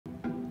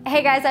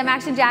Hey guys, I'm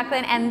Action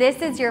Jacqueline, and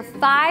this is your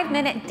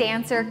 5-minute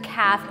dancer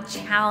calf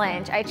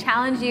challenge. I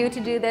challenge you to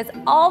do this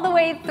all the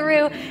way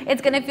through.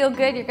 It's gonna feel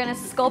good. You're gonna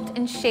sculpt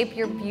and shape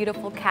your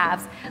beautiful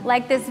calves.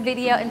 Like this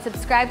video and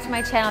subscribe to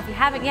my channel if you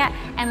haven't yet,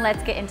 and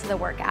let's get into the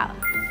workout.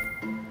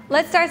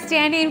 Let's start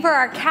standing for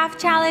our calf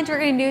challenge. We're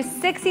gonna do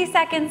 60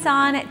 seconds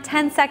on,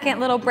 10-second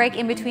little break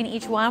in between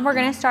each one. We're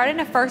gonna start in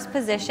a first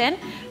position.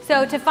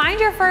 So to find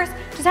your first,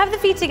 just have the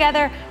feet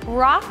together,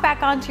 rock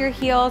back onto your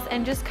heels,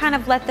 and just kind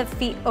of let the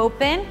feet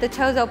open, the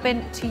toes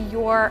open to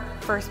your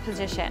first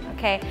position,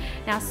 okay?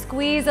 Now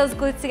squeeze those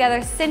glutes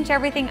together, cinch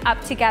everything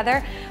up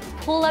together.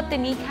 Pull up the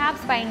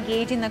kneecaps by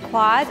engaging the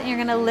quads, and you're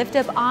gonna lift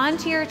up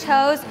onto your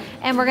toes,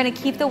 and we're gonna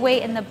keep the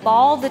weight in the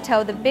ball of the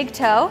toe, the big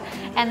toe,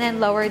 and then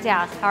lower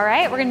down, all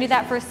right? We're gonna do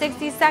that for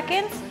 60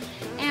 seconds,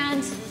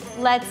 and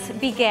let's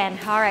begin.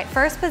 All right,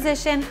 first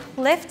position,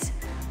 lift,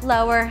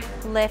 lower,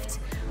 lift,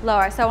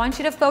 lower. So I want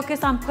you to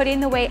focus on putting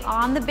the weight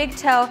on the big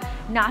toe,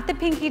 not the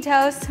pinky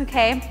toes,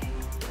 okay?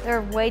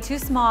 They're way too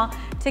small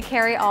to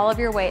carry all of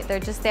your weight. They're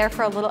just there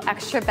for a little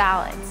extra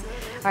balance.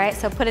 All right,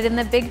 so put it in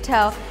the big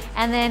toe.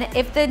 And then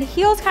if the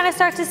heels kind of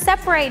start to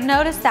separate,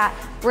 notice that.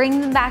 Bring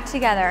them back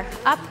together.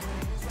 Up,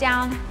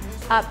 down,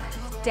 up,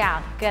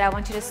 down. Good, I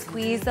want you to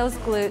squeeze those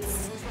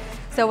glutes.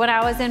 So when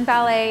I was in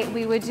ballet,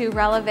 we would do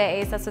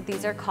releves, that's what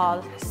these are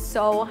called,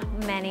 so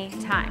many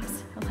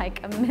times, like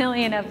a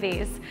million of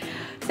these.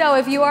 So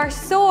if you are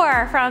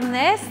sore from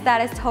this,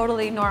 that is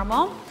totally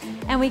normal.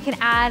 And we can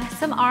add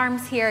some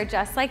arms here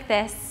just like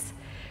this.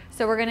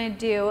 So we're gonna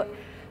do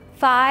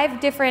 5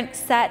 different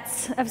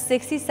sets of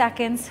 60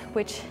 seconds,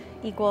 which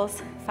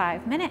equals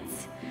 5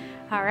 minutes.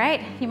 All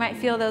right, you might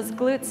feel those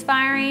glutes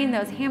firing,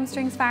 those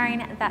hamstrings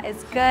firing. That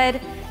is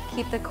good.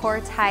 Keep the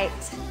core tight.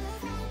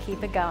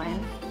 Keep it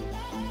going.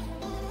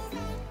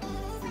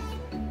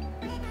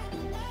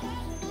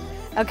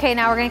 Okay,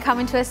 now we're gonna come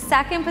into a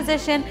second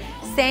position.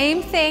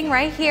 Same thing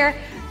right here.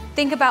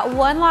 Think about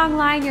one long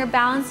line. You're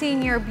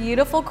balancing your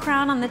beautiful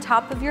crown on the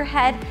top of your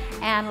head,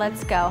 and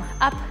let's go.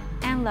 Up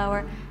and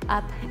lower,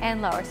 up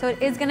and lower. So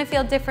it is gonna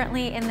feel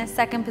differently in this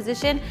second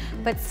position,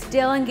 but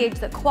still engage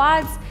the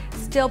quads,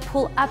 still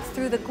pull up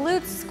through the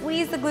glutes,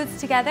 squeeze the glutes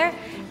together,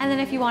 and then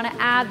if you wanna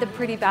add the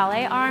pretty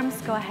ballet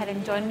arms, go ahead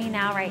and join me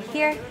now right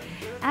here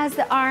as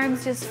the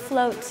arms just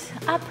float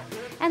up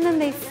and then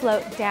they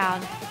float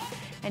down.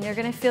 And you're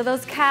gonna feel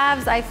those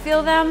calves. I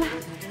feel them.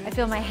 I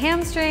feel my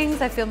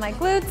hamstrings, I feel my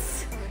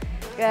glutes.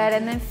 Good,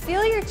 and then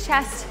feel your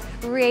chest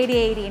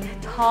radiating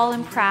tall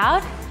and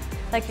proud,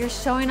 like you're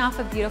showing off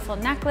a beautiful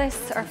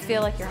necklace, or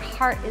feel like your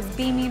heart is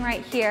beaming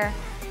right here.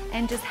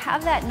 And just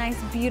have that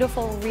nice,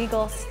 beautiful,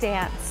 regal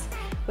stance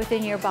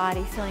within your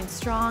body, feeling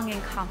strong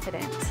and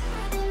confident.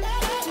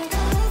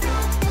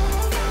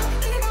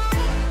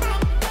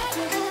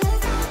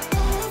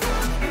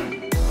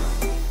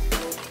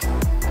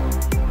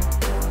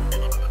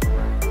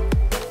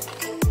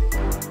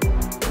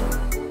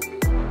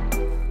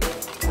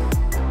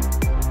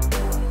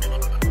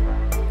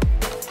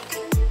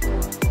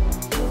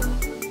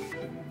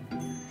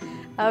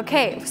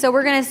 Okay, so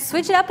we're gonna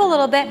switch it up a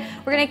little bit.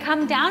 We're gonna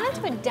come down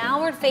into a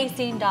downward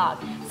facing dog.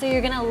 So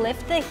you're gonna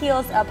lift the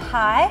heels up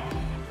high,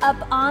 up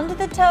onto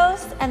the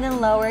toes, and then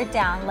lower it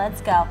down.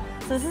 Let's go.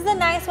 So this is a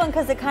nice one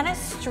because it kind of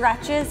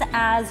stretches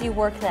as you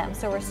work them.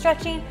 So we're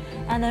stretching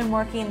and then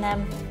working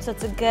them. So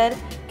it's a good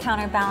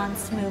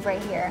counterbalance move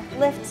right here.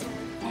 Lift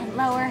and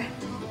lower,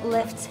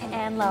 lift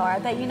and lower. I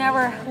bet you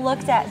never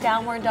looked at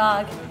downward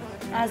dog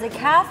as a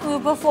calf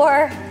move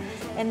before,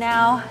 and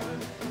now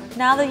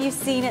that you've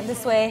seen it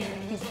this way,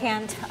 you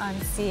can't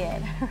unsee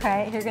it,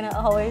 right? You're gonna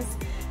always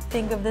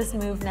think of this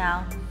move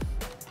now.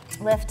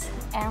 Lift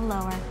and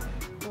lower,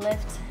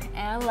 lift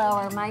and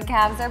lower. My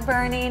calves are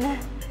burning.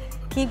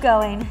 Keep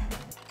going.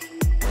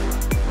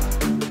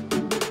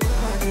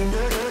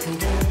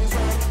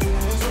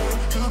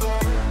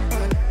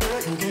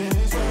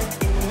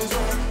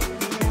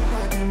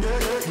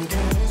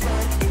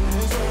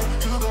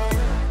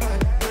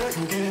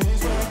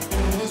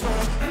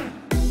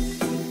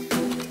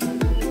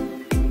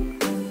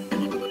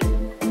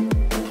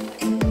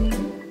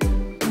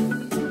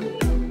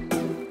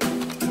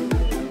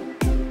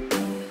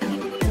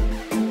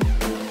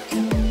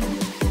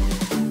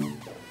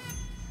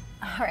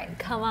 All right,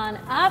 come on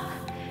up.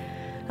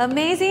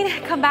 Amazing.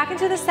 Come back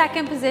into the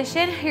second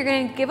position. You're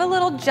gonna give a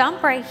little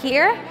jump right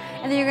here,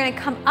 and then you're gonna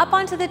come up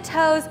onto the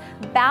toes,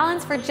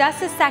 balance for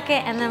just a second,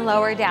 and then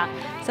lower down.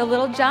 So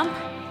little jump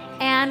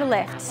and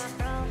lift,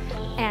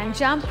 and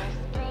jump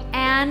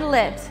and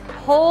lift.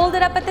 Hold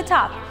it up at the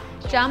top.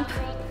 Jump,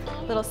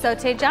 little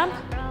sauté jump,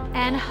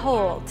 and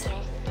hold.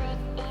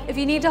 If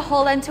you need to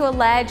hold onto a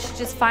ledge,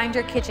 just find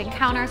your kitchen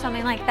counter or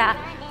something like that.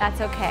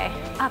 That's okay.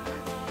 Up,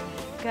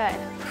 good.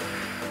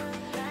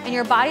 And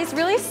your body's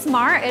really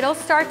smart. It'll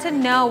start to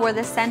know where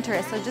the center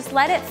is. So just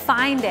let it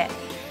find it.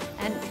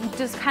 And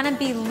just kind of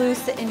be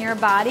loose in your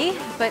body,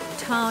 but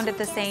toned at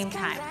the same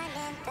time.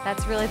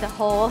 That's really the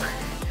whole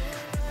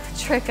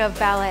trick of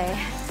ballet.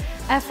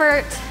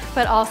 Effort,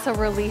 but also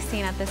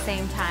releasing at the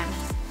same time.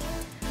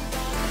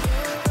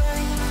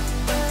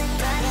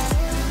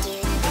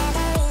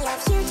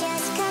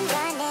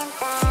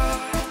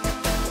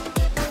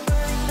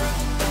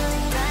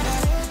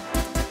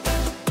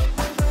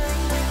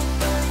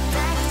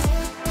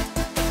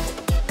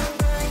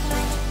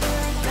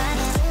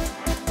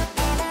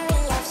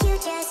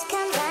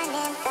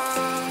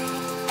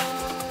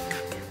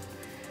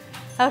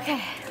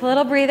 Okay,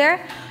 little breather.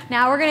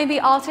 Now we're gonna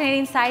be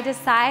alternating side to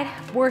side,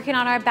 working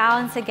on our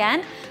balance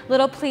again.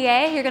 Little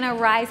plie, you're gonna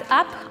rise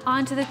up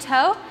onto the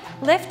toe,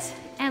 lift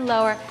and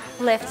lower,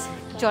 lift.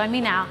 Join me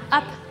now,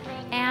 up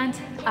and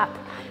up.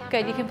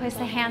 Good, you can place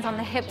the hands on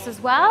the hips as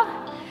well.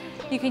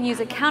 You can use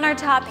a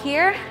countertop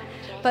here,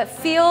 but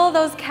feel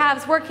those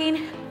calves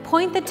working.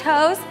 Point the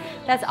toes,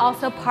 that's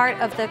also part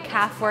of the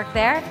calf work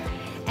there.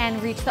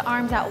 And reach the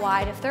arms out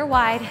wide. If they're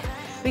wide,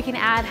 we can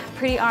add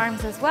pretty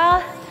arms as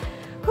well.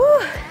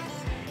 Whew.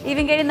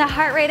 Even getting the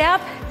heart rate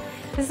up.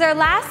 This is our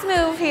last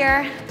move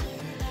here.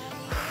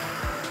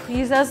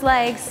 Use those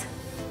legs.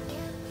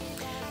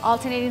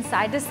 Alternating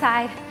side to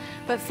side,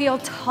 but feel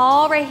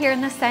tall right here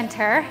in the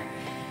center.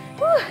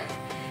 Whew.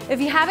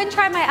 If you haven't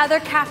tried my other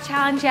calf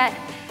challenge yet,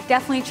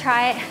 definitely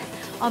try it.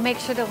 I'll make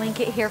sure to link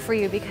it here for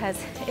you because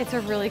it's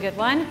a really good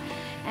one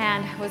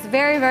and was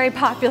very, very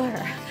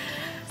popular.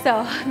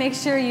 So make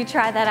sure you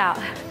try that out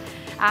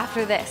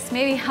after this.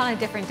 Maybe on a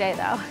different day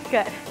though.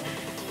 Good.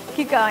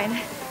 Keep going.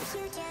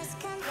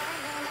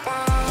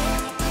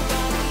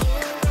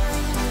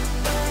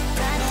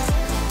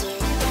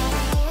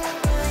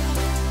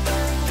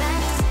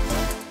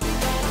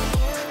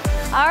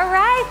 All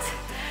right,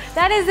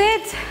 that is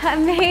it.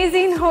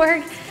 Amazing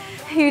work.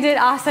 You did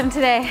awesome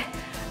today.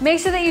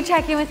 Make sure that you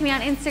check in with me on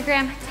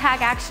Instagram,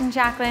 tag Action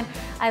Jacqueline.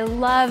 I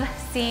love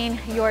seeing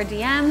your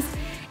DMs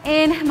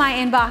in my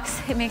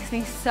inbox. It makes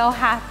me so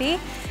happy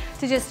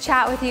to just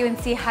chat with you and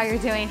see how you're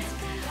doing.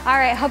 All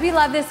right, hope you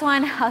love this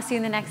one. I'll see you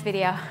in the next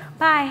video.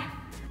 Bye.